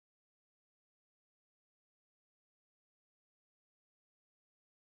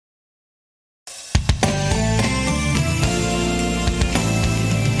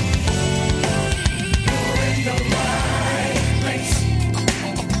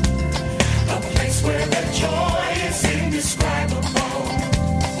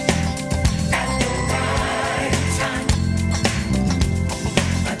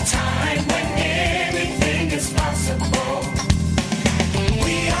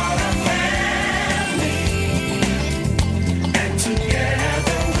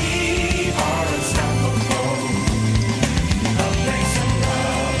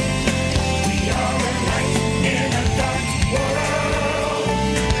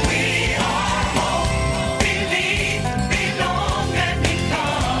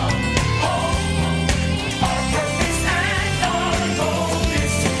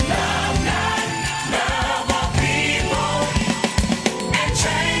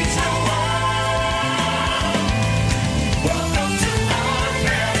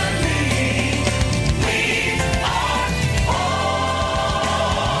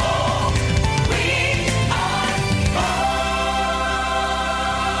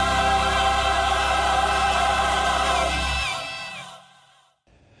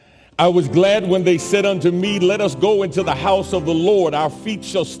I was glad when they said unto me, let us go into the house of the Lord. Our feet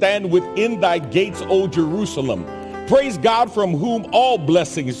shall stand within thy gates, O Jerusalem. Praise God, from whom all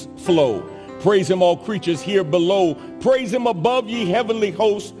blessings flow. Praise him, all creatures here below. Praise him above, ye heavenly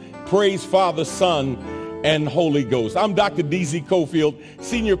hosts. Praise Father, Son, and Holy Ghost. I'm Dr. D.Z. Cofield,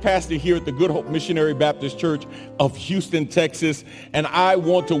 senior pastor here at the Good Hope Missionary Baptist Church of Houston, Texas. And I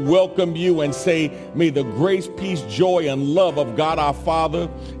want to welcome you and say, may the grace, peace, joy, and love of God our Father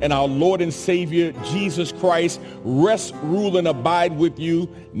and our Lord and Savior, Jesus Christ, rest, rule, and abide with you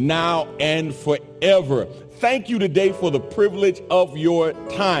now and forever. Thank you today for the privilege of your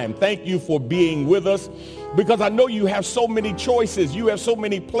time. Thank you for being with us, because I know you have so many choices. You have so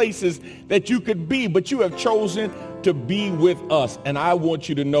many places that you could be, but you have chosen to be with us. And I want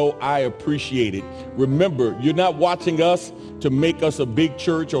you to know I appreciate it. Remember, you're not watching us to make us a big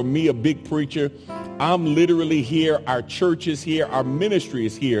church or me a big preacher. I'm literally here. Our church is here. Our ministry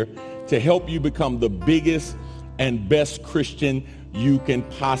is here to help you become the biggest and best Christian you can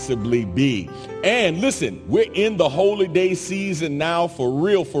possibly be. And listen, we're in the holy day season now, for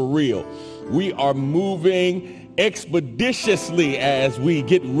real, for real. We are moving expeditiously as we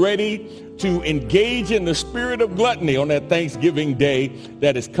get ready to engage in the spirit of gluttony on that Thanksgiving Day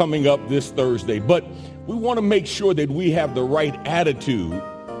that is coming up this Thursday. But we want to make sure that we have the right attitude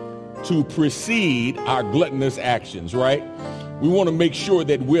to precede our gluttonous actions, right? We want to make sure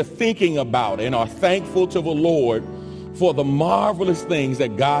that we're thinking about and are thankful to the Lord for the marvelous things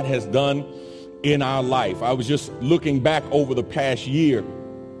that God has done in our life. I was just looking back over the past year.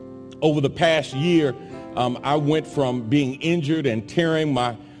 I went from being injured and tearing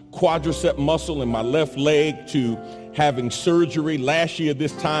my quadricep muscle in my left leg to having surgery. Last year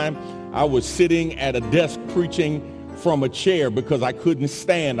this time, I was sitting at a desk preaching from a chair because I couldn't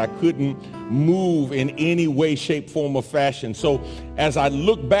stand. I couldn't move in any way, shape, form, or fashion. So as I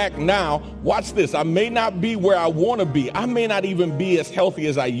look back now, watch this. I may not be where I want to be. I may not even be as healthy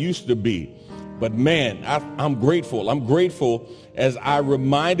as I used to be. But man, I'm grateful. I'm grateful as I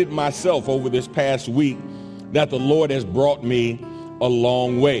reminded myself over this past week that the Lord has brought me a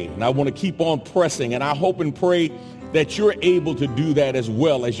long way. And I want to keep on pressing. And I hope and pray that you're able to do that as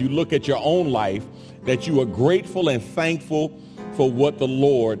well as you look at your own life, that you are grateful and thankful for what the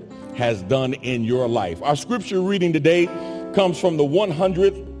Lord has done in your life. Our scripture reading today comes from the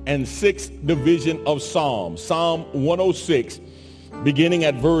 106th division of Psalms, Psalm 106, beginning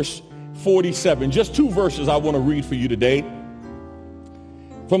at verse 47. Just two verses I want to read for you today.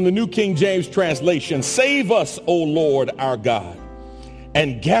 From the New King James translation, save us, O Lord our God,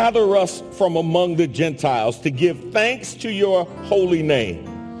 and gather us from among the Gentiles to give thanks to your holy name,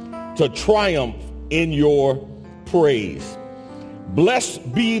 to triumph in your praise.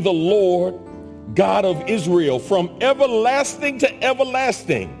 Blessed be the Lord God of Israel from everlasting to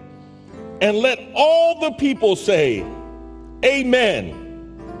everlasting. And let all the people say, amen.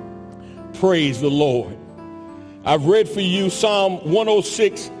 Praise the Lord. I've read for you Psalm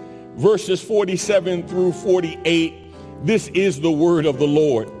 106, verses 47 through 48. This is the word of the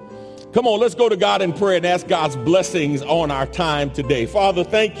Lord. Come on, let's go to God in prayer and ask God's blessings on our time today. Father,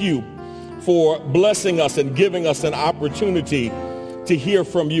 thank you for blessing us and giving us an opportunity to hear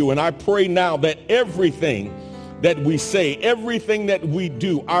from you. And I pray now that everything that we say, everything that we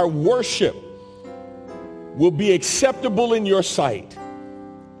do, our worship will be acceptable in your sight.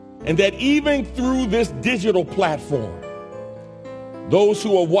 And that even through this digital platform, those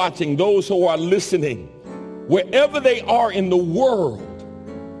who are watching, those who are listening, wherever they are in the world,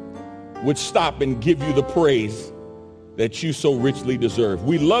 would stop and give you the praise that you so richly deserve.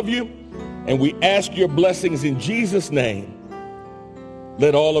 We love you, and we ask your blessings in Jesus' name.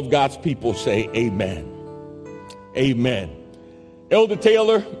 Let all of God's people say amen. Amen. Elder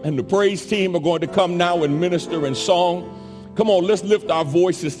Taylor and the praise team are going to come now and minister in song. Come on, let's lift our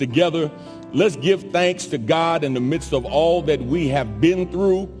voices together. Let's give thanks to God in the midst of all that we have been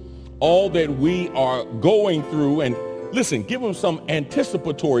through, all that we are going through. And listen, give him some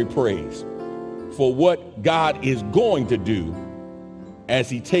anticipatory praise for what God is going to do as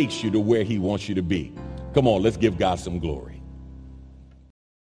he takes you to where he wants you to be. Come on, let's give God some glory.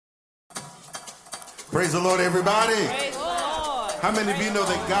 Praise the Lord, everybody. Praise the Lord. How many of you know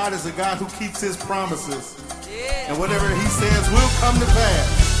that God is a God who keeps his promises? And whatever he says will come to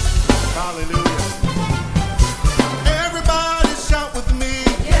pass. Hallelujah. Everybody shout with me.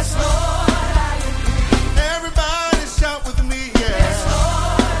 Yes, Lord, I agree. Everybody shout with me. Yeah. Yes,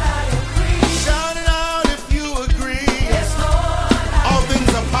 Lord, I agree. Shout it out if you agree. Yes, Lord, All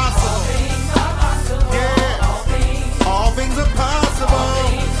things are possible. all things are possible. Yeah. All things are possible.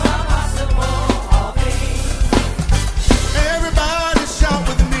 are possible. All things. Everybody shout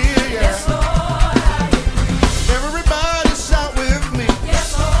with me. Yeah.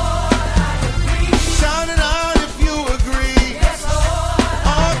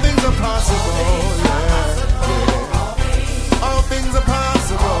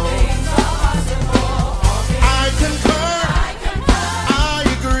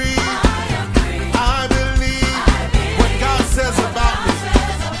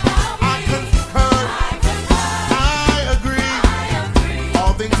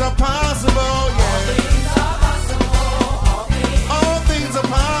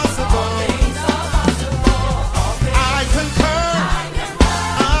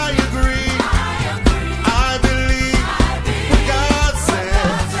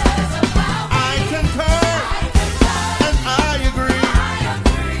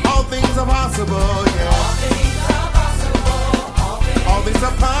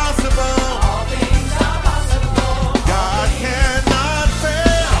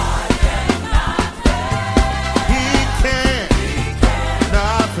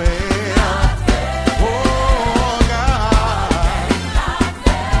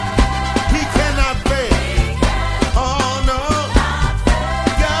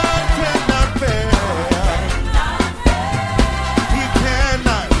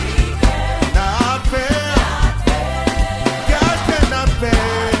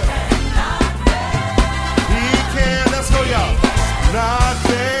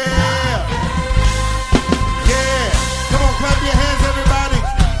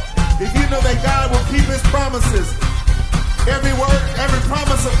 promises. Every word, every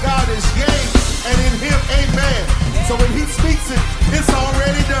promise of God is yea, and in him, amen. So when he speaks it, it's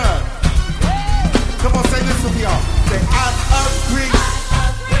already done. Come on, say this with y'all. Say, I agree.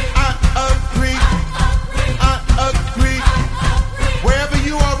 I agree. I agree. Wherever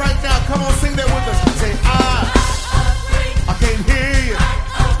you are right now, come on, sing that with us. Say, I can't hear you.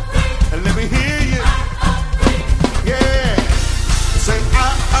 And let me hear you. Yeah. Say, I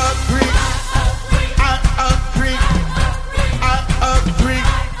agree. I agree. I agree.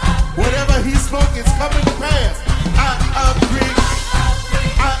 Whatever he spoke is coming to pass. I agree.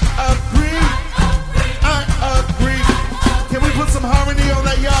 I agree. I agree. Can we put some harmony on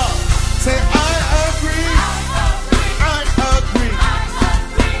that, y'all? Say, I agree. I agree.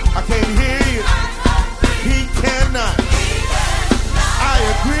 I can't hear you. He cannot. I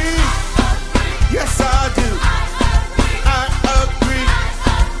agree. Yes, I do. I agree.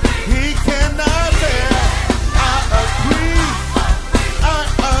 He cannot bear. I agree. I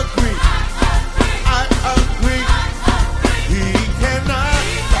agree. I agree. He cannot.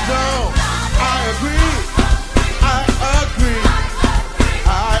 No. I agree. I agree.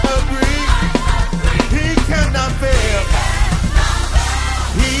 I agree. He cannot fail.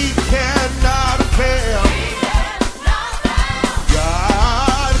 He cannot fail.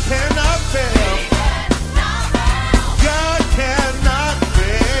 God cannot fail. God cannot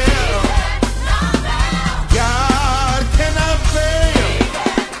fail. God cannot fail.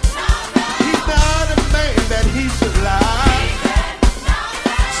 He's not a man that he should lie.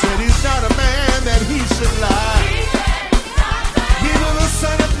 Said he's not a man that he should lie. Neither the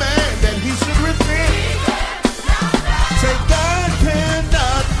son of man that he should repent. Say God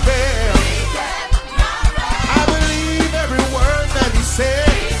cannot fail. I believe every word that he said.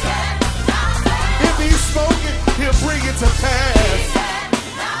 If he spoke it, he'll bring it to pass.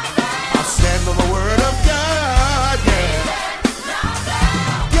 I stand on the word of God, yeah.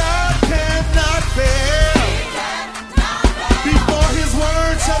 God cannot fail. Before his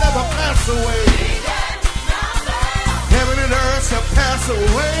word shall ever pass away. Heaven and earth shall pass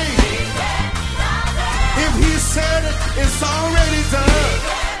away. If he said it, it's already done.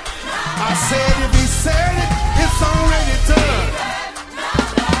 I said if he said it, it's already done.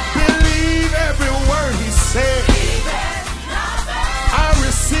 Believe every word he said. I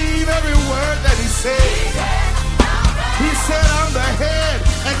receive every word that he said. He said I'm the head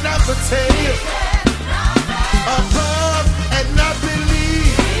and not the tail. Above and not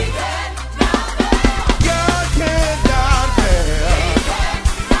beneath. God cannot fail.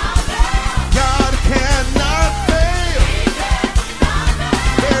 God cannot fail.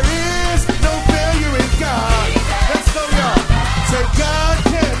 There is no failure in God. Let's go, y'all. Say God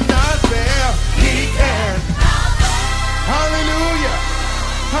cannot fail. He can. Hallelujah.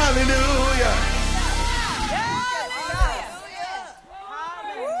 Hallelujah.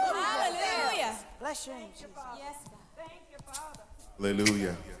 Hallelujah. Bless your name, Jesus.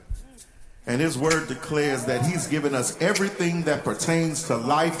 Hallelujah. And his word declares that he's given us everything that pertains to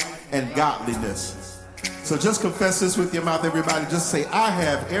life and godliness. So just confess this with your mouth, everybody. Just say, I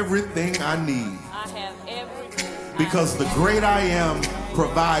have everything I need. I have everything. Because the great I am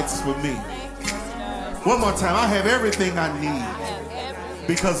provides for me. One more time. I have everything I need.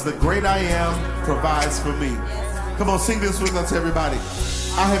 Because the great I am provides for me. Come on, sing this with us, everybody.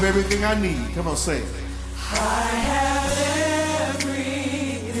 I have everything I need. Come on, say it. I have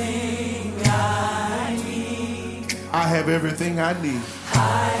everything I need. I have everything I need.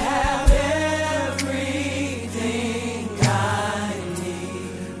 I have everything I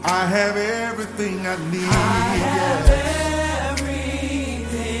need. I have everything I need. I have Yes.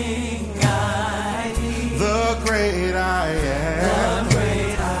 everything I need. The great I am. The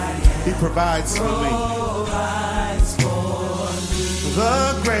great I am He provides for me. provides for me. The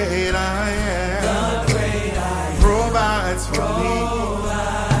great I am. The great I am Provides for me.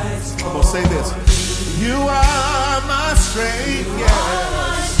 provides for Come on, say this. You are my strength, my yes.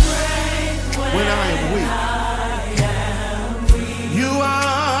 strength When I am weak. You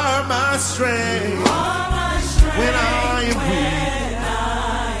are my strength. all my strength When I am weak.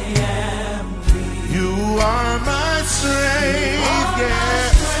 You are my strength,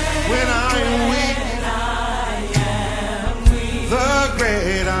 yes. When I am weak. The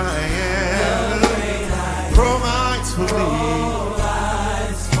great I am provides for me.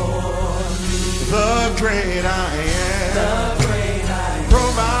 The great I am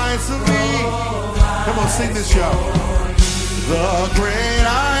provides for me. Come on, sing this, y'all. The great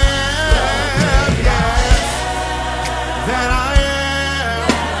I am, yes, that I am,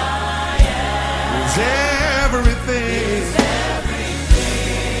 is everything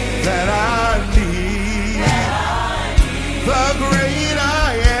that I need.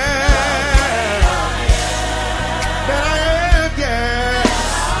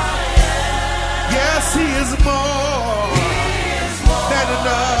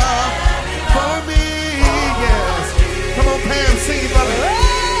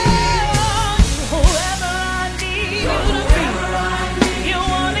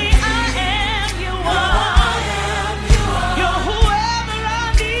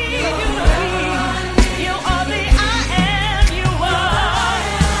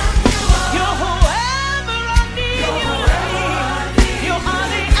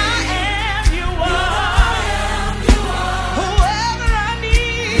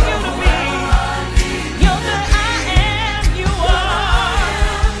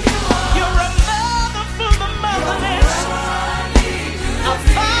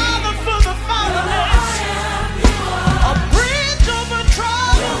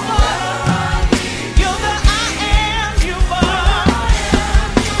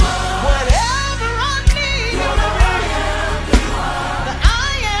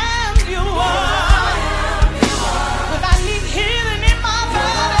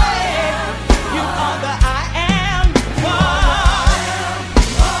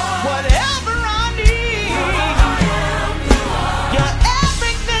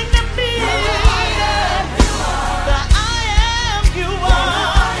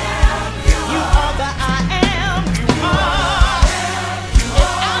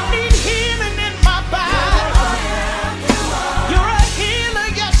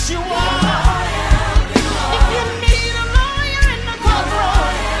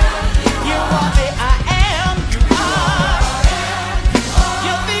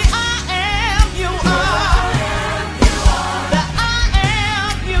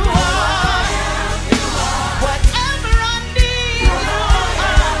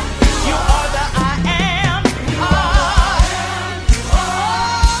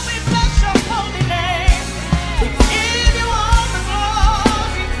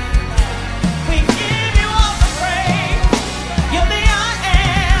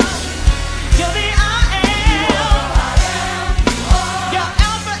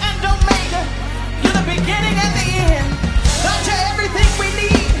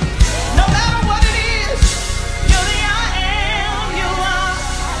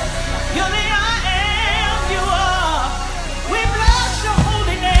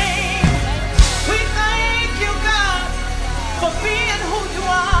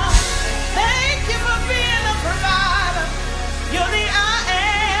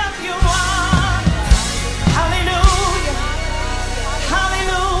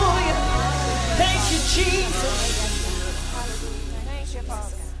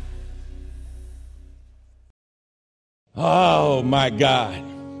 Oh, my God.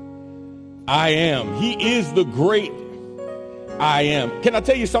 I am. He is the great I am. Can I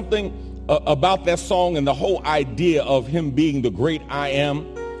tell you something about that song and the whole idea of him being the great I am?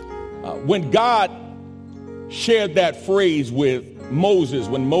 When God shared that phrase with Moses,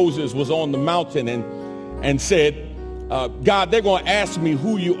 when Moses was on the mountain and said, God, they're going to ask me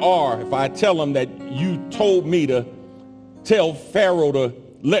who you are if I tell them that you told me to tell Pharaoh to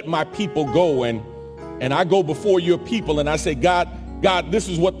let my people go, and I go before your people and I say, God, this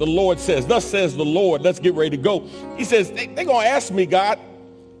is what the Lord says. Thus says the Lord. Let's get ready to go. He says, they're going to ask me, God,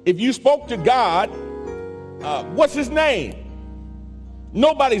 if you spoke to God, what's his name?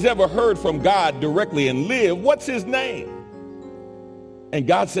 Nobody's ever heard from God directly and lived. What's his name? And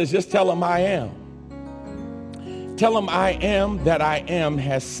God says, just tell him I am. Tell him I am that I am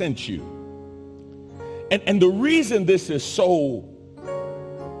has sent you. And the reason this is so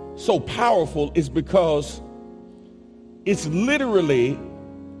powerful is because it's literally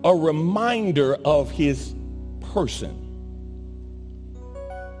a reminder of his person.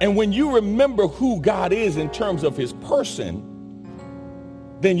 And when you remember who God is in terms of his person,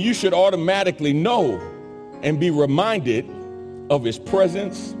 then you should automatically know and be reminded of his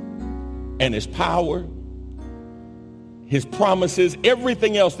presence and his power, his promises,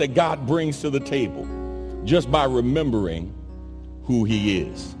 everything else that God brings to the table just by remembering who he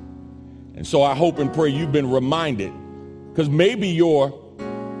is. And so I hope and pray you've been reminded, because maybe your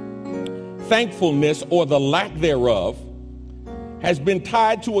thankfulness or the lack thereof has been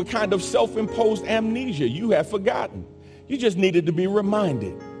tied to a kind of self-imposed amnesia. You have forgotten. You just needed to be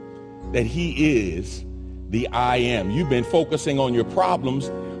reminded that he is the I am. You've been focusing on your problems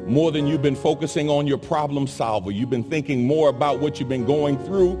more than you've been focusing on your problem solver. You've been thinking more about what you've been going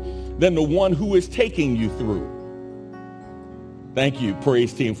through than the one who is taking you through. Thank you,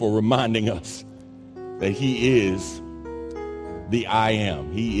 praise team, for reminding us that he is the I am.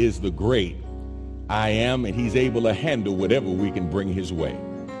 He is the great I am, and he's able to handle whatever we can bring his way.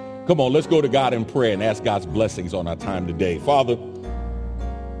 Come on, let's go to God in prayer and ask God's blessings on our time today. Father,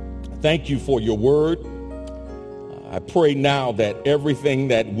 thank you for your word. I pray now that everything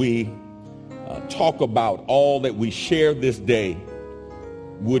that we talk about, all that we share this day,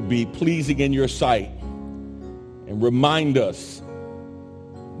 would be pleasing in your sight, and remind us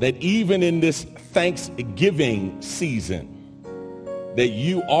that even in this Thanksgiving season, that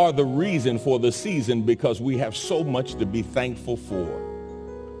you are the reason for the season, because we have so much to be thankful for.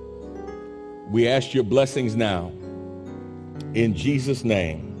 We ask your blessings now. In Jesus'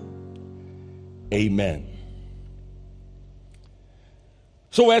 name, amen.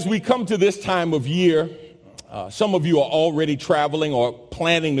 So as we come to this time of year, some of you are already traveling or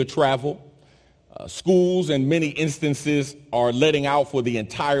planning to travel. Schools, in many instances, are letting out for the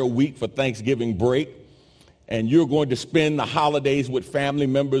entire week for Thanksgiving break. And you're going to spend the holidays with family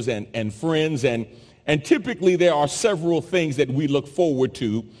members and friends. And typically there are several things that we look forward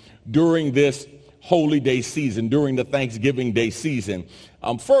to during this holy day season, during the Thanksgiving Day season.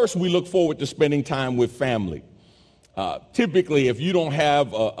 First, we look forward to spending time with family. Typically, if you don't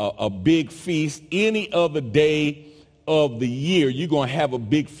have a big feast any other day of the year, you're going to have a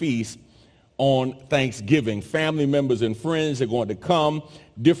big feast on Thanksgiving. Family members and friends are going to come.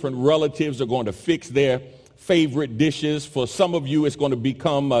 Different relatives are going to fix their favorite dishes. For some of you, it's going to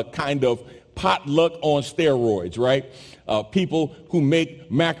become a kind of potluck on steroids, right? People who make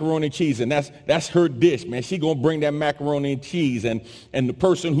macaroni and cheese, and that's her dish, man. She's going to bring that macaroni and cheese. And the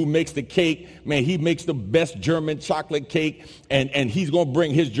person who makes the cake, man, he makes the best German chocolate cake, and he's going to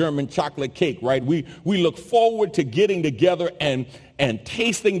bring his German chocolate cake, right? We look forward to getting together and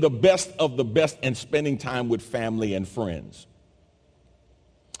tasting the best of the best and spending time with family and friends.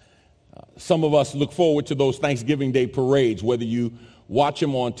 Some of us look forward to those Thanksgiving Day parades, whether you watch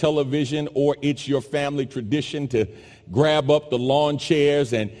them on television or it's your family tradition to grab up the lawn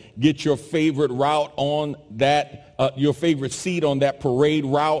chairs and get your favorite route on that, your favorite seat on that parade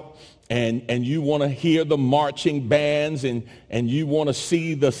route. And you want to hear the marching bands, and you want to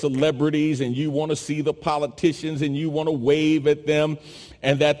see the celebrities, and you want to see the politicians, and you want to wave at them.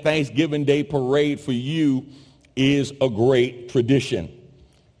 And that Thanksgiving Day parade for you is a great tradition.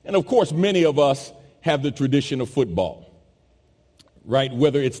 And of course, many of us have the tradition of football, right?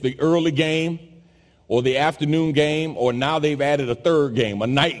 Whether it's the early game or the afternoon game, or now they've added a third game, a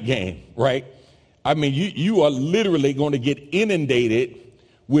night game, right? I mean, you are literally going to get inundated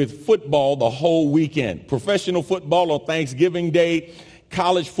with football the whole weekend. Professional football on Thanksgiving Day,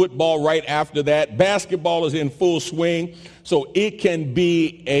 college football right after that. Basketball is in full swing, so it can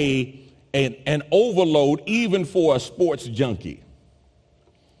be an overload even for a sports junkie.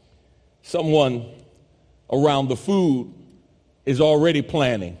 Someone around the food is already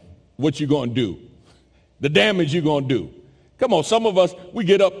planning what you're going to do, the damage you're going to do. Come on, some of us, we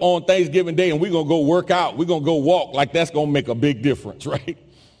get up on Thanksgiving Day and we're going to go work out. We're going to go walk like that's going to make a big difference, right?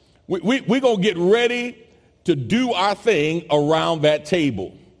 We're going to get ready to do our thing around that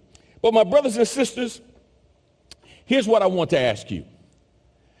table. But my brothers and sisters, here's what I want to ask you.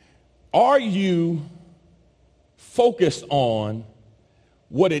 Are you focused on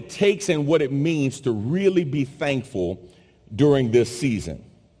what it takes and what it means to really be thankful during this season?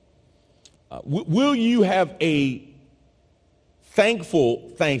 Will you have a thankful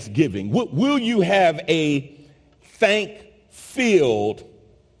Thanksgiving? Will you have a thank-filled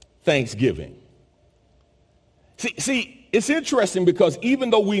Thanksgiving? See, it's interesting because even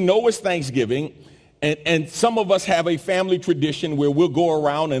though we know it's Thanksgiving, and some of us have a family tradition where we'll go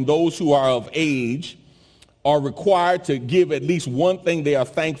around and those who are of age are required to give at least one thing they are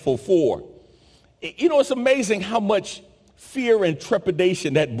thankful for. You know, it's amazing how much fear and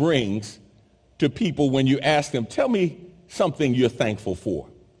trepidation that brings to people when you ask them, tell me something you're thankful for.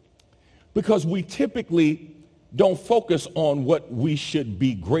 Because we typically don't focus on what we should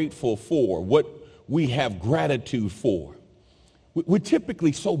be grateful for, what we have gratitude for. We're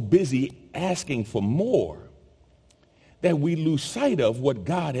typically so busy asking for more that we lose sight of what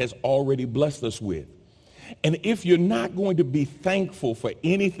God has already blessed us with. And if you're not going to be thankful for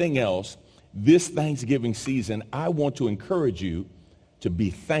anything else this Thanksgiving season, I want to encourage you to be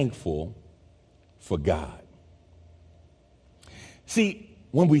thankful for God. See,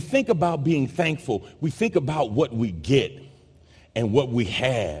 when we think about being thankful, we think about what we get and what we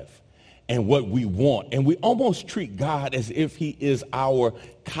have and what we want. And we almost treat God as if he is our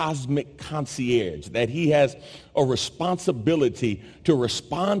cosmic concierge, that he has a responsibility to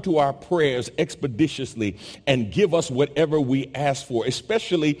respond to our prayers expeditiously and give us whatever we ask for,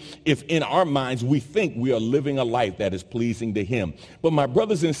 especially if in our minds we think we are living a life that is pleasing to him. But my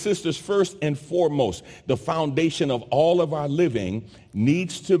brothers and sisters, first and foremost, the foundation of all of our living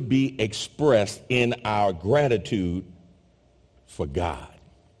needs to be expressed in our gratitude for God.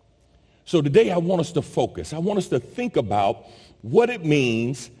 So today I want us to focus. I want us to think about what it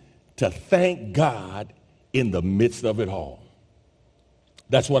means to thank God in the midst of it all.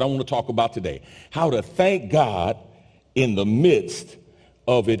 That's what I want to talk about today. How to thank God in the midst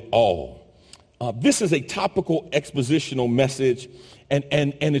of it all. This is a topical expositional message, and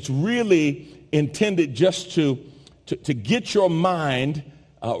it's really intended just to get your mind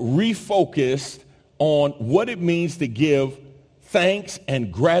refocused on what it means to give thanks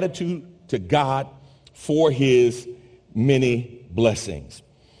and gratitude to God for his many blessings.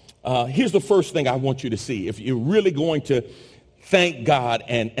 Here's the first thing I want you to see. If you're really going to thank God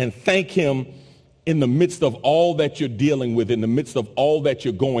and thank him in the midst of all that you're dealing with, in the midst of all that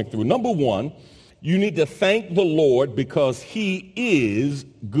you're going through, number one, you need to thank the Lord because he is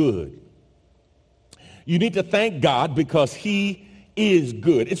good. You need to thank God because he is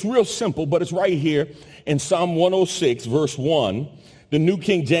good. It's real simple, but it's right here in Psalm 106, verse 1. The New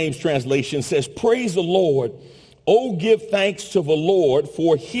King James translation says, praise the Lord. Oh, give thanks to the Lord,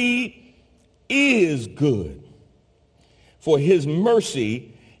 for he is good. For his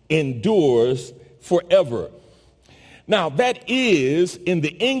mercy endures forever. Now, that is, in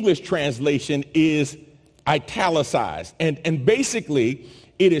the English translation, is italicized. And basically,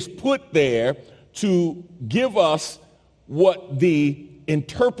 it is put there to give us what the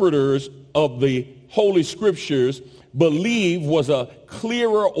interpreters of the Holy Scriptures believe was a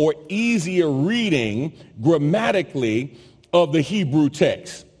clearer or easier reading grammatically of the Hebrew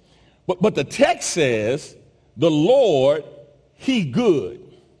text. But the text says, the Lord, he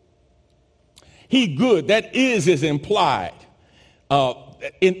good. He good. That is implied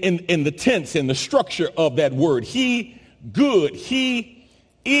in the tense, in the structure of that word. He good. He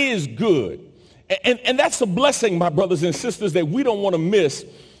is good. And that's a blessing, my brothers and sisters, that we don't want to miss,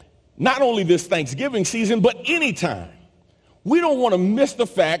 not only this Thanksgiving season, but any time. We don't want to miss the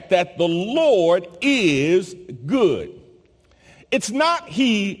fact that the Lord is good. It's not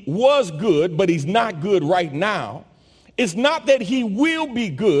he was good, but he's not good right now. It's not that he will be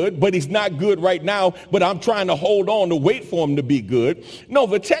good, but he's not good right now, but I'm trying to hold on to wait for him to be good. No,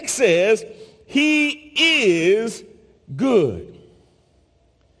 the text says he is good.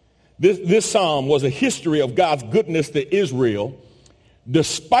 This psalm was a history of God's goodness to Israel,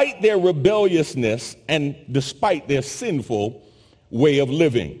 despite their rebelliousness and despite their sinful way of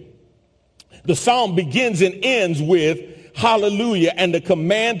living. The psalm begins and ends with hallelujah and the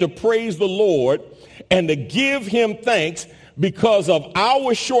command to praise the Lord and to give him thanks because of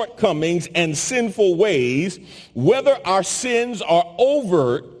our shortcomings and sinful ways, whether our sins are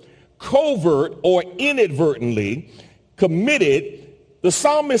overt, covert or inadvertently committed, the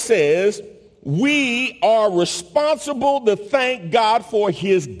psalmist says, we are responsible to thank God for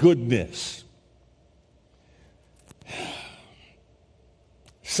his goodness.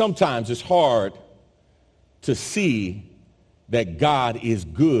 Sometimes it's hard to see that God is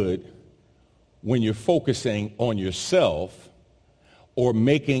good when you're focusing on yourself or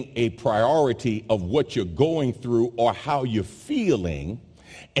making a priority of what you're going through or how you're feeling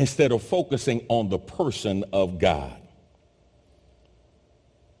instead of focusing on the person of God.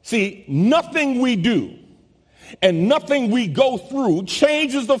 See, nothing we do and nothing we go through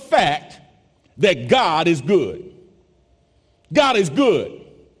changes the fact that God is good. God is good.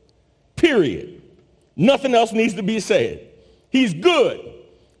 Period. Nothing else needs to be said. He's good.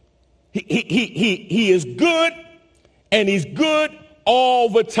 He is good, and he's good all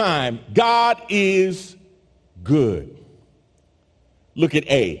the time. God is good. Look at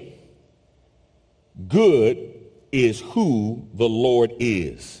A. Good is who the Lord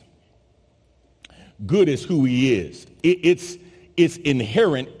is. Good is who he is. It's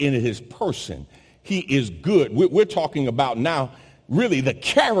inherent in his person. He is good. We're talking about now really the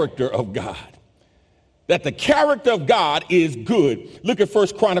character of God. That the character of God is good. Look at 1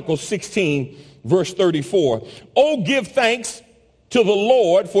 Chronicles 16, verse 34. Oh, give thanks to the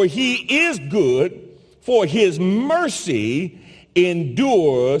Lord, for he is good, for his mercy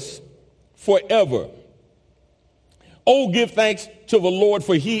endures forever. Oh, give thanks to the Lord,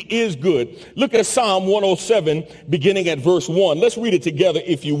 for he is good. Look at Psalm 107, beginning at verse 1. Let's read it together,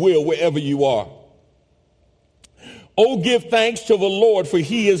 if you will, wherever you are. Oh, give thanks to the Lord, for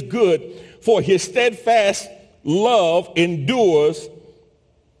he is good, for his steadfast love endures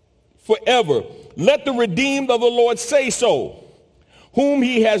forever. Let the redeemed of the Lord say so, whom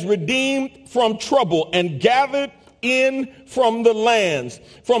he has redeemed from trouble and gathered in from the lands,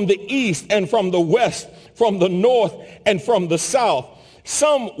 from the east and from the west, from the north and from the south.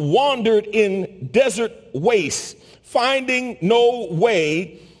 Some wandered in desert wastes, finding no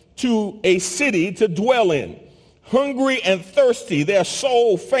way to a city to dwell in. Hungry and thirsty, their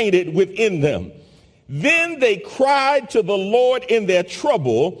soul fainted within them. Then they cried to the Lord in their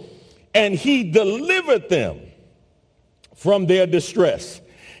trouble, and he delivered them from their distress.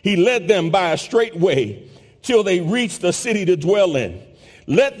 He led them by a straight way till they reached the city to dwell in.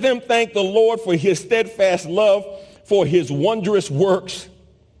 Let them thank the Lord for his steadfast love, for his wondrous works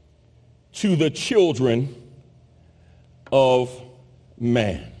to the children of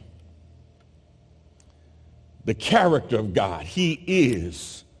man. The character of God. He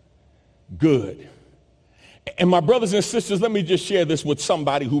is good. And my brothers and sisters, let me just share this with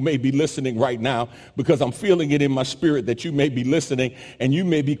somebody who may be listening right now, because I'm feeling it in my spirit that you may be listening and you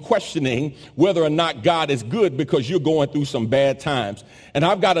may be questioning whether or not God is good because you're going through some bad times. And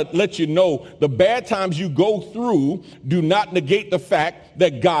I've got to let you know, the bad times you go through do not negate the fact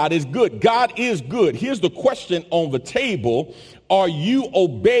that God is good. God is good. Here's the question on the table. Are you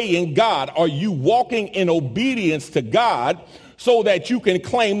obeying God? Are you walking in obedience to God so that you can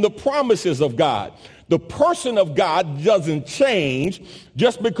claim the promises of God? The person of God doesn't change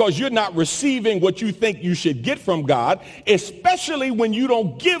just because you're not receiving what you think you should get from God, especially when you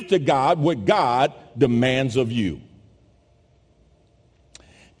don't give to God what God demands of you.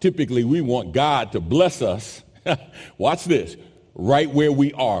 Typically, we want God to bless us. Watch this, right where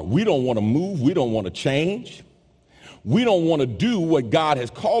we are. We don't want to move. We don't want to change. We don't want to do what God has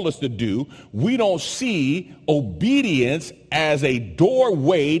called us to do. We don't see obedience as a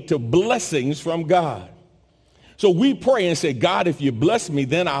doorway to blessings from God. So we pray and say, God, if you bless me,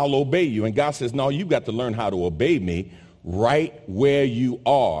 then I'll obey you. And God says, no, you've got to learn how to obey me right where you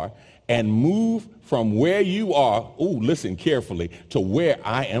are and move from where you are, listen carefully, to where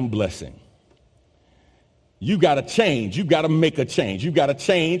I am blessing. You got to change. You got to make a change. You got to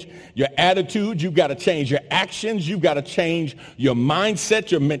change your attitude. You got to change your actions. You got to change your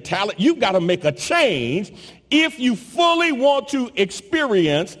mindset, your mentality. You got to make a change if you fully want to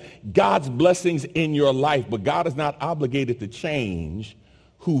experience God's blessings in your life. But God is not obligated to change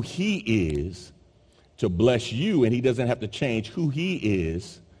who he is to bless you, and he doesn't have to change who he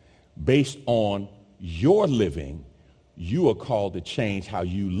is based on your living. You are called to change how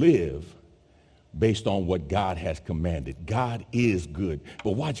you live based on what God has commanded. God is good.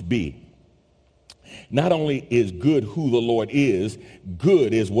 But watch B. Not only is good who the Lord is,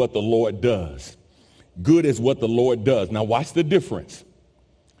 good is what the Lord does. Good is what the Lord does. Now watch the difference.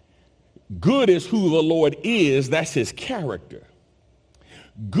 Good is who the Lord is, that's his character.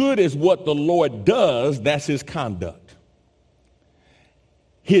 Good is what the Lord does, that's his conduct.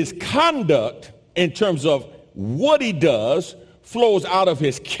 His conduct in terms of what he does flows out of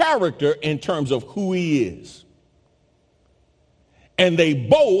his character in terms of who he is. And they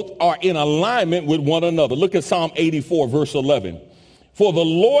both are in alignment with one another. Look at Psalm 84, verse 11. For the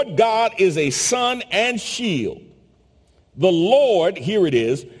Lord God is a sun and shield. The Lord, here it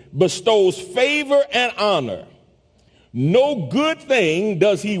is, bestows favor and honor. No good thing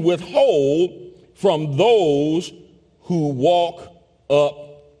does he withhold from those who walk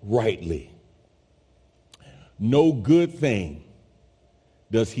uprightly. No good thing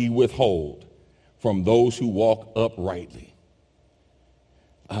does he withhold from those who walk uprightly.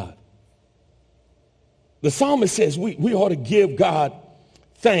 The psalmist says we ought to give God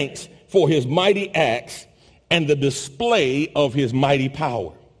thanks for his mighty acts and the display of his mighty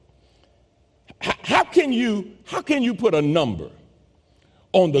power. How can you put a number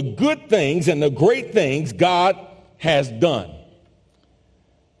on the good things and the great things God has done?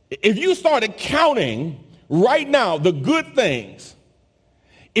 If you started counting right now the good things,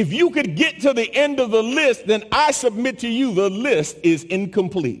 if you could get to the end of the list, then I submit to you the list is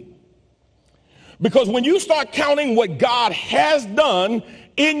incomplete. Because when you start counting what God has done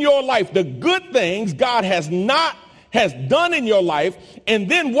in your life, the good things God has done in your life,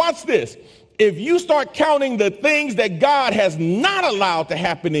 and then watch this. If you start counting the things that God has not allowed to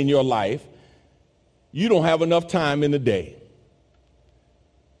happen in your life, you don't have enough time in the day.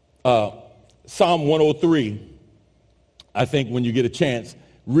 Psalm 103, I think when you get a chance,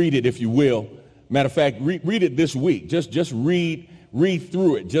 read it if you will. Matter of fact, read it this week. Just read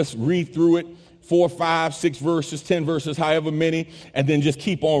through it. Just read through it. 4, 5, 6 verses, 10 verses, however many, and then just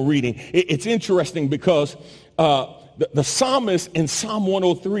keep on reading. It's interesting because the psalmist in Psalm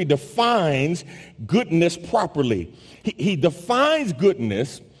 103 defines goodness properly. He defines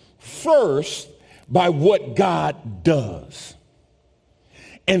goodness first by what God does.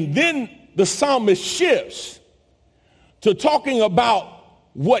 And then the psalmist shifts to talking about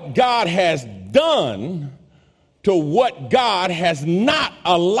what God has done to what God has not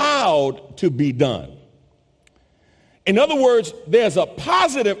allowed to be done. In other words, there's a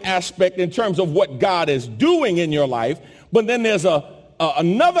positive aspect in terms of what God is doing in your life, but then there's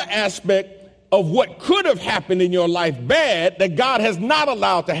another aspect of what could have happened in your life bad that God has not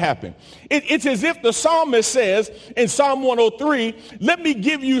allowed to happen. It's as if the psalmist says in Psalm 103, let me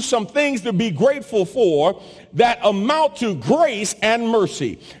give you some things to be grateful for that amount to grace and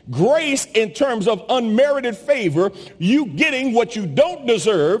mercy. Grace in terms of unmerited favor, you getting what you don't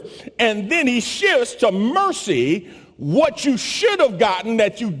deserve, and then he shifts to mercy, what you should have gotten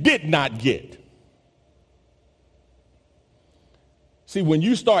that you did not get. See, when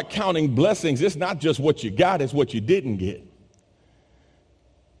you start counting blessings, it's not just what you got, it's what you didn't get.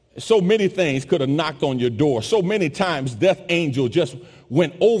 So many things could have knocked on your door. So many times death angel just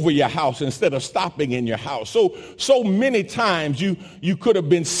went over your house instead of stopping in your house. So many times you could have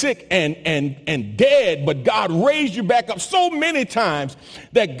been sick and dead, but God raised you back up. So many times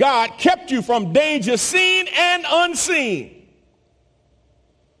that God kept you from danger seen and unseen.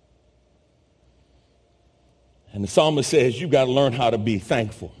 And the psalmist says, you got to learn how to be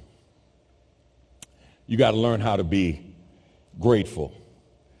thankful. You got to learn how to be grateful.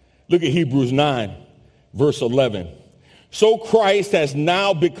 Look at Hebrews 9, verse 11. So Christ has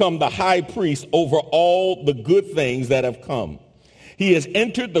now become the high priest over all the good things that have come. He has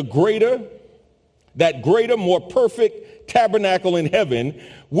entered that greater, more perfect tabernacle in heaven,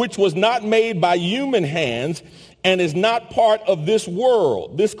 which was not made by human hands and is not part of this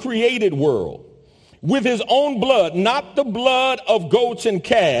world, this created world. With his own blood, not the blood of goats and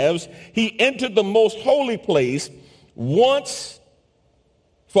calves, he entered the most holy place once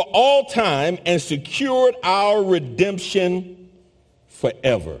for all time and secured our redemption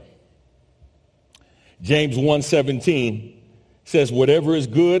forever. James 1:17 says, whatever is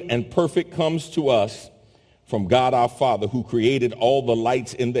good and perfect comes to us from God our Father, who created all the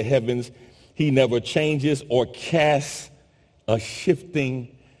lights in the heavens. He never changes or casts a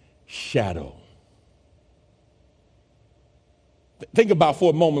shifting shadow. Think about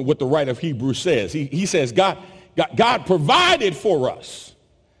for a moment what the writer of Hebrews says. He says God provided for us.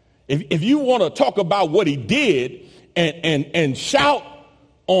 If you want to talk about what he did and shout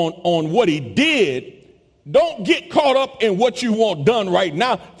on what he did, don't get caught up in what you want done right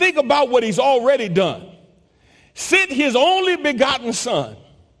now. Think about what he's already done. Sent his only begotten son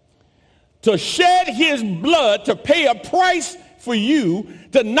to shed his blood to pay a price for you,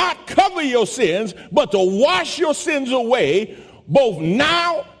 to not cover your sins, but to wash your sins away, both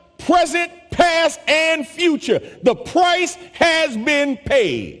now, present, past, and future. The price has been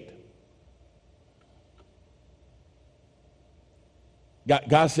paid.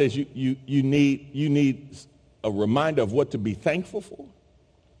 God says you need a reminder of what to be thankful for,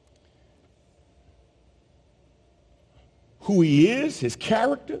 who he is, his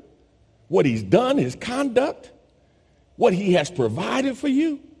character, what he's done, his conduct, what he has provided for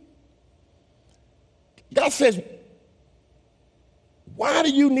you. God says, why do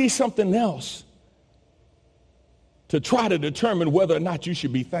you need something else to try to determine whether or not you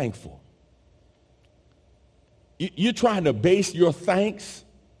should be thankful? You're trying to base your thanks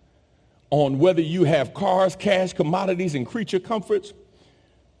on whether you have cars, cash, commodities, and creature comforts.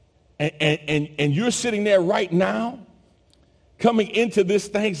 And you're sitting there right now, coming into this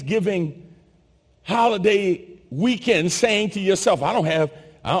Thanksgiving holiday weekend, saying to yourself,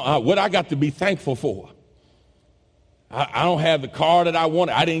 what I got to be thankful for. I don't have the car that I want.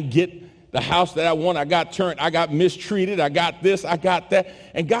 I didn't get the house that I want. I got mistreated. I got this, I got that.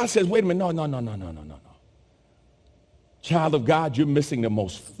 And God says, wait a minute, no. Child of God, you're missing the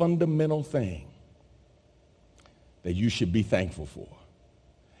most fundamental thing that you should be thankful for,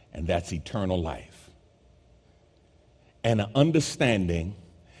 and that's eternal life. And an understanding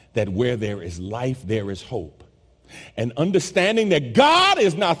that where there is life, there is hope. And understanding that God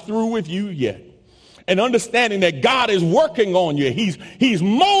is not through with you yet. And understanding that God is working on you. He's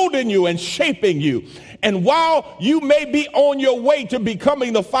molding you and shaping you. And while you may be on your way to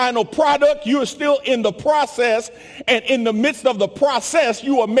becoming the final product, you're still in the process. And in the midst of the process,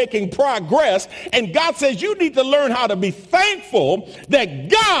 you are making progress. And God says you need to learn how to be thankful that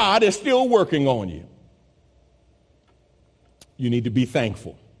God is still working on you. You need to be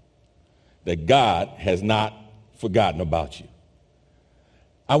thankful that God has not forgotten about you.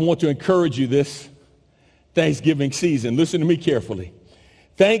 I want to encourage you this Thanksgiving season. Listen to me carefully.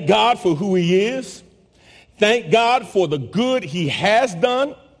 Thank God for who he is. Thank God for the good he has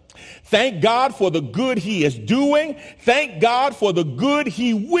done. Thank God for the good he is doing. Thank God for the good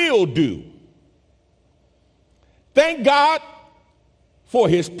he will do. Thank God for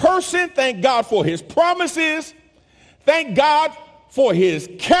his person. Thank God for his promises. Thank God for his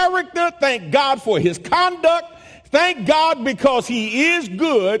character. Thank God for his conduct. Thank God because he is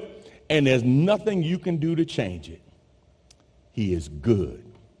good. And there's nothing you can do to change it. He is good.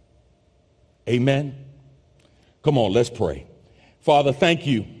 Amen. Come on, let's pray. Father, thank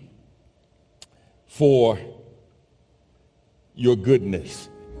you for your goodness.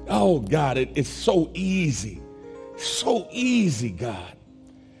 Oh, God, it's so easy, God,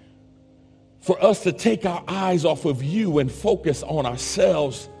 for us to take our eyes off of you and focus on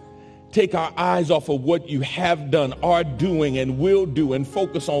ourselves. Take our eyes off of what you have done, are doing, and will do, and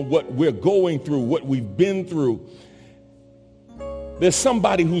focus on what we're going through, what we've been through. There's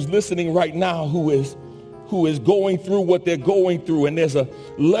somebody who's listening right now who is going through what they're going through, and there's a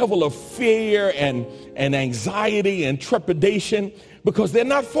level of fear and anxiety and trepidation because they're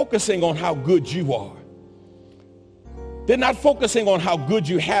not focusing on how good you are. They're not focusing on how good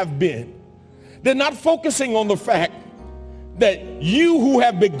you have been. They're not focusing on the fact that you who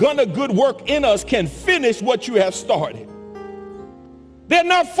have begun a good work in us can finish what you have started. They're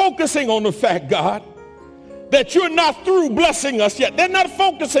not focusing on the fact, God, that you're not through blessing us yet. They're not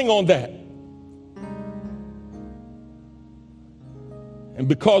focusing on that. And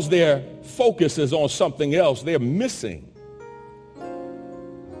because their focus is on something else, they're missing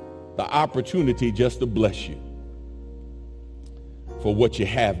the opportunity just to bless you for what you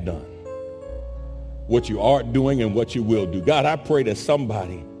have done, what you are doing, and what you will do. God, I pray that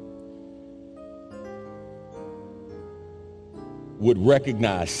somebody would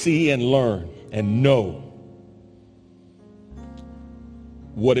recognize, see, and learn and know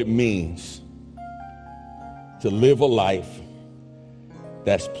what it means to live a life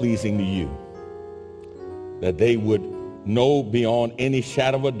that's pleasing to you. That they would know beyond any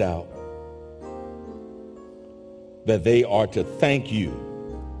shadow of a doubt that they are to thank you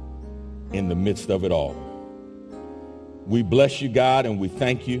in the midst of it all. We bless you, God, and we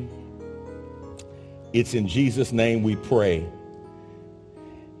thank you. It's in Jesus' name we pray.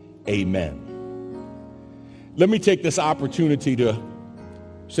 Amen. Let me take this opportunity to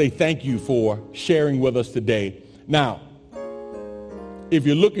say thank you for sharing with us today. Now, if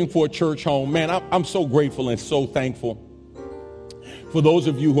you're looking for a church home, man, I'm so grateful and so thankful for those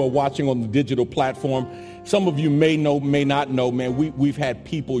of you who are watching on the digital platform. Some of you may know, may not know, man, we've had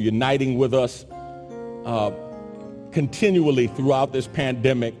people uniting with us continually throughout this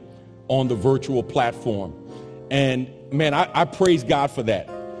pandemic on the virtual platform. And, man, I praise God for that,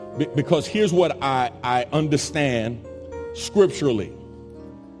 because here's what I understand scripturally.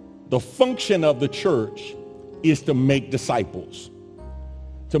 The function of the church is to make disciples.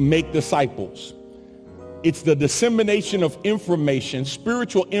 To make disciples. It's the dissemination of information,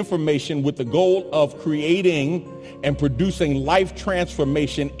 spiritual information, with the goal of creating and producing life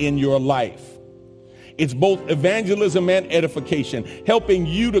transformation in your life. It's both evangelism and edification, helping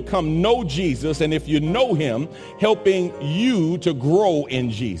you to come know Jesus, and if you know him, helping you to grow in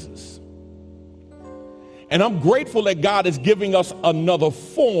Jesus. And I'm grateful that God is giving us another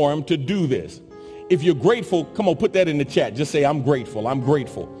form to do this. If you're grateful, come on, put that in the chat. Just say, I'm grateful. I'm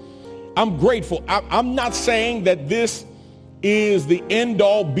grateful. I'm grateful. I'm not saying that this is the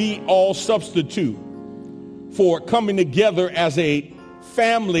end-all, be-all substitute for coming together as a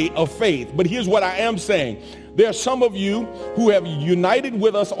family of faith. But here's what I am saying. There are some of you who have united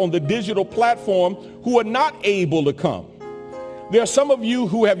with us on the digital platform who are not able to come. There are some of you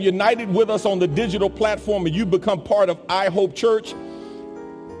who have united with us on the digital platform and you become part of I Hope Church,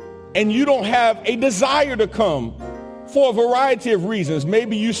 and you don't have a desire to come for a variety of reasons.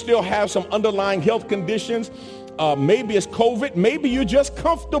 Maybe you still have some underlying health conditions. Maybe it's COVID. Maybe you're just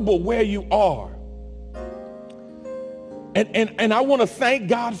comfortable where you are. And I want to thank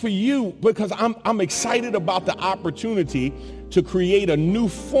God for you, because I'm excited about the opportunity to create a new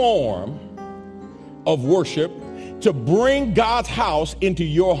form of worship, to bring God's house into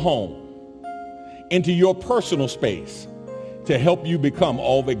your home, into your personal space, to help you become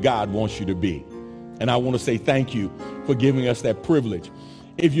all that God wants you to be. And I want to say thank you for giving us that privilege.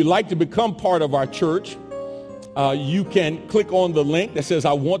 If you'd like to become part of our church, you can click on the link that says,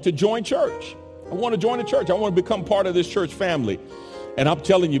 I want to join church. I want to join the church. I want to become part of this church family. And I'm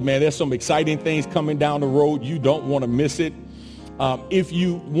telling you, man, there's some exciting things coming down the road. You don't want to miss it. If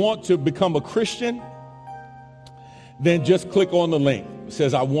you want to become a Christian, then just click on the link. It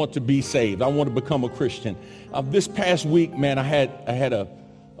says, I want to be saved. I want to become a Christian. This past week, man, I had a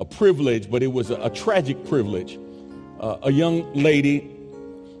privilege, but it was a tragic privilege. A young lady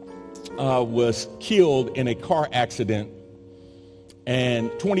was killed in a car accident,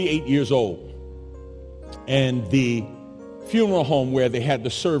 and 28 years old. And the funeral home where they had the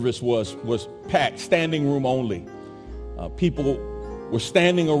service was packed, standing room only. People were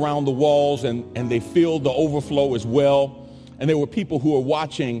standing around the walls, and they filled the overflow as well. And there were people who were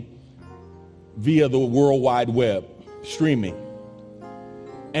watching via the World Wide Web, streaming.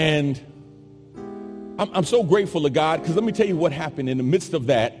 And I'm so grateful to God, because let me tell you what happened in the midst of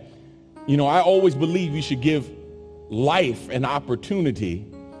that. You know, I always believe you should give life an opportunity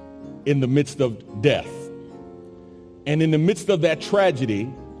in the midst of death. And in the midst of that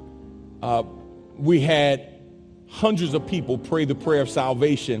tragedy, we had hundreds of people pray the prayer of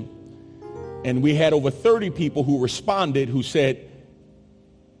salvation. And we had over 30 people who responded, who said,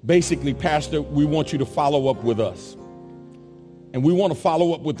 basically, Pastor, we want you to follow up with us. And we want to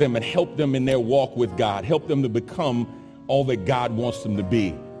follow up with them and help them in their walk with God, help them to become all that God wants them to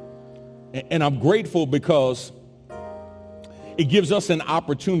be. And I'm grateful because it gives us an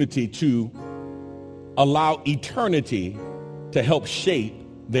opportunity to allow eternity to help shape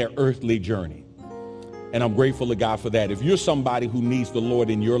their earthly journey. And I'm grateful to God for that. If you're somebody who needs the Lord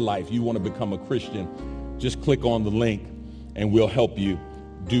in your life, you want to become a Christian, just click on the link and we'll help you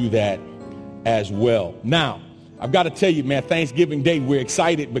do that as well. Now, I've got to tell you, man, Thanksgiving Day, we're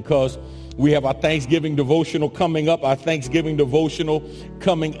excited because we have our Thanksgiving devotional coming up. Our Thanksgiving devotional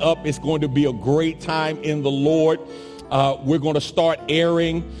coming up. It's going to be a great time in the Lord. We're going to start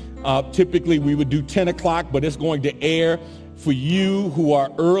airing. Typically, we would do 10 o'clock, but it's going to air for you who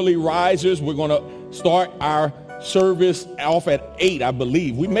are early risers. We're going to start our service off at 8, I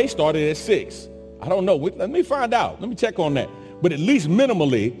believe. We may start it at 6. I don't know. Let me find out. Let me check on that. But at least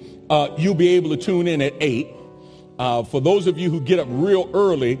minimally, you'll be able to tune in at 8. For those of you who get up real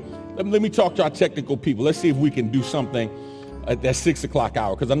early, let me talk to our technical people. Let's see if we can do something at that 6 o'clock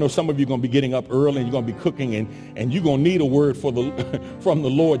hour, because I know some of you are going to be getting up early and you're going to be cooking, and you're going to need a word from the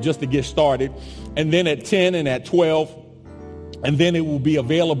Lord just to get started. And then at 10 and at 12, and then it will be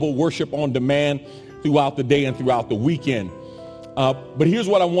available, worship on demand, throughout the day and throughout the weekend. But here's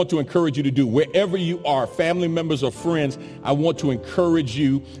what I want to encourage you to do. Wherever you are, family members or friends, I want to encourage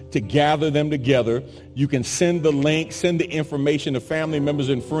you to gather them together. You can send the link, send the information to family members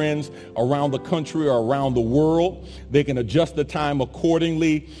and friends around the country or around the world. They can adjust the time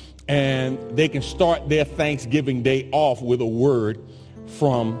accordingly, and they can start their Thanksgiving Day off with a word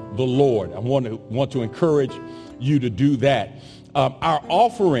from the Lord. I want to encourage you to do that. Our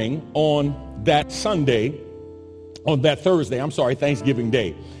offering on that Thursday, Thanksgiving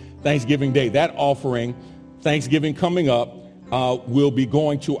Day. That offering, Thanksgiving coming up, will be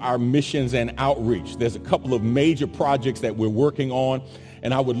going to our missions and outreach. There's a couple of major projects that we're working on,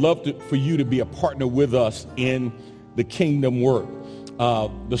 and I would love for you to be a partner with us in the kingdom work.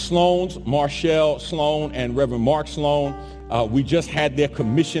 The Sloans, Marshall Sloan and Reverend Mark Sloan, we just had their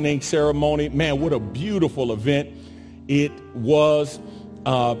commissioning ceremony. Man, what a beautiful event it was.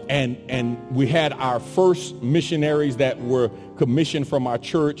 And we had our first missionaries that were commissioned from our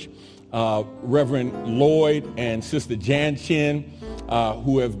church, Reverend Lloyd and Sister Jan Chin,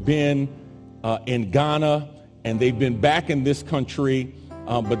 who have been in Ghana, and they've been back in this country,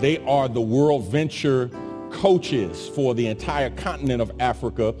 but they are the World Venture coaches for the entire continent of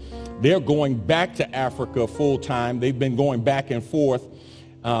Africa. They're going back to Africa full time. They've been going back and forth.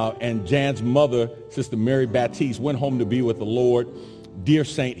 And Jan's mother, Sister Mary Baptiste, went home to be with the Lord, dear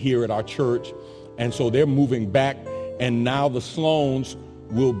saint here at our church. And so they're moving back. And now the Sloans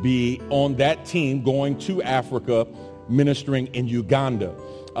will be on that team going to Africa, ministering in Uganda.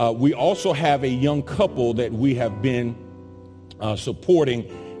 We also have a young couple that we have been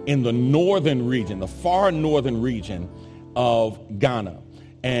supporting in the northern region, the far northern region of Ghana.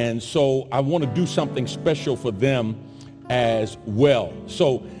 And so I want to do something special for them as well.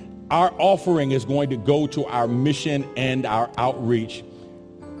 So our offering is going to go to our mission and our outreach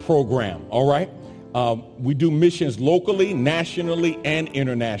program, all right? We do missions locally, nationally, and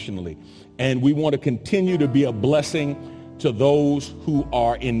internationally. And we want to continue to be a blessing to those who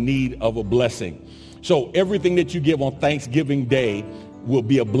are in need of a blessing. So everything that you give on Thanksgiving Day will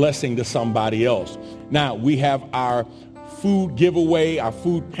be a blessing to somebody else. Now, we have our food giveaway, our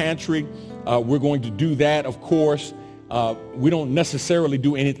food pantry. We're going to do that, of course. We don't necessarily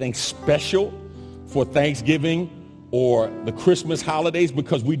do anything special for Thanksgiving or the Christmas holidays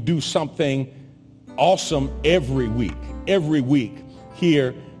because we do something awesome every week. Every week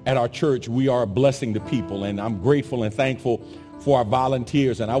here at our church, we are a blessing to people, and I'm grateful and thankful for our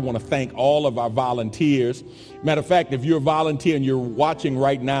volunteers, and I want to thank all of our volunteers. Matter of fact, if you're a volunteer and you're watching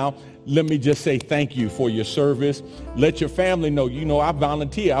right now, let me just say thank you for your service. Let your family know, I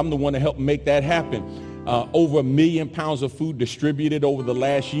volunteer. I'm the one to help make that happen. Over 1 million pounds of food distributed over the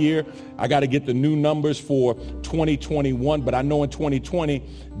last year. I got to get the new numbers for 2021, but I know in 2020,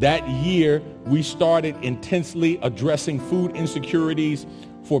 that year, we started intensely addressing food insecurities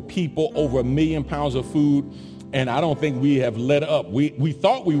for people, over 1 million pounds of food. And I don't think we have let up. We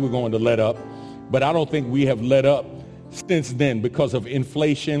thought we were going to let up, but I don't think we have let up since then because of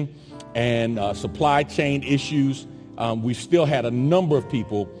inflation and supply chain issues. We've still had a number of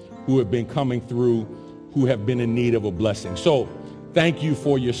people who have been coming through who have been in need of a blessing. So thank you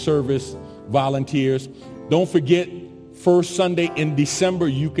for your service, volunteers. Don't forget, first Sunday in December,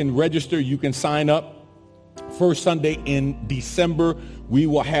 you can register, you can sign up. First Sunday in December, we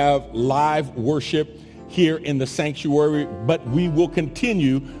will have live worship here in the sanctuary, but we will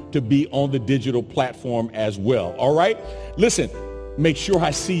continue to be on the digital platform as well. All right? Listen, make sure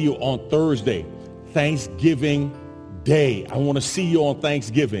I see you on Thursday, Thanksgiving Day. I want to see you on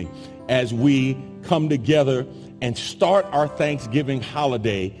Thanksgiving as we come together and start our Thanksgiving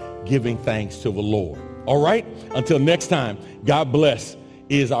holiday giving thanks to the Lord. All right? Until next time, God bless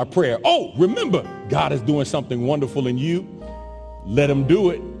is our prayer. Oh, remember, God is doing something wonderful in you. Let him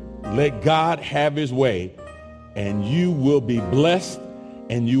do it. Let God have his way, and you will be blessed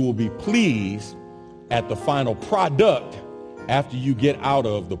and you will be pleased at the final product after you get out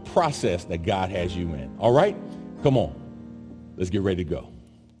of the process that God has you in. All right? Come on. Let's get ready to go.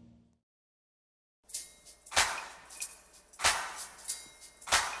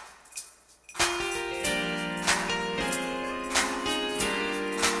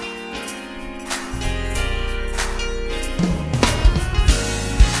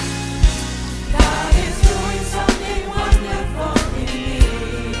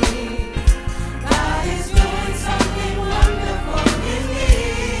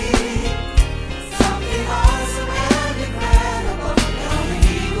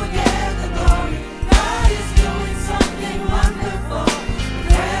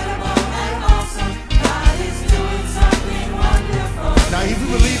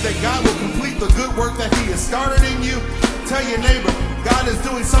 Tell your neighbor, God is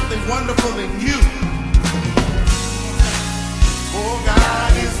doing something wonderful in you.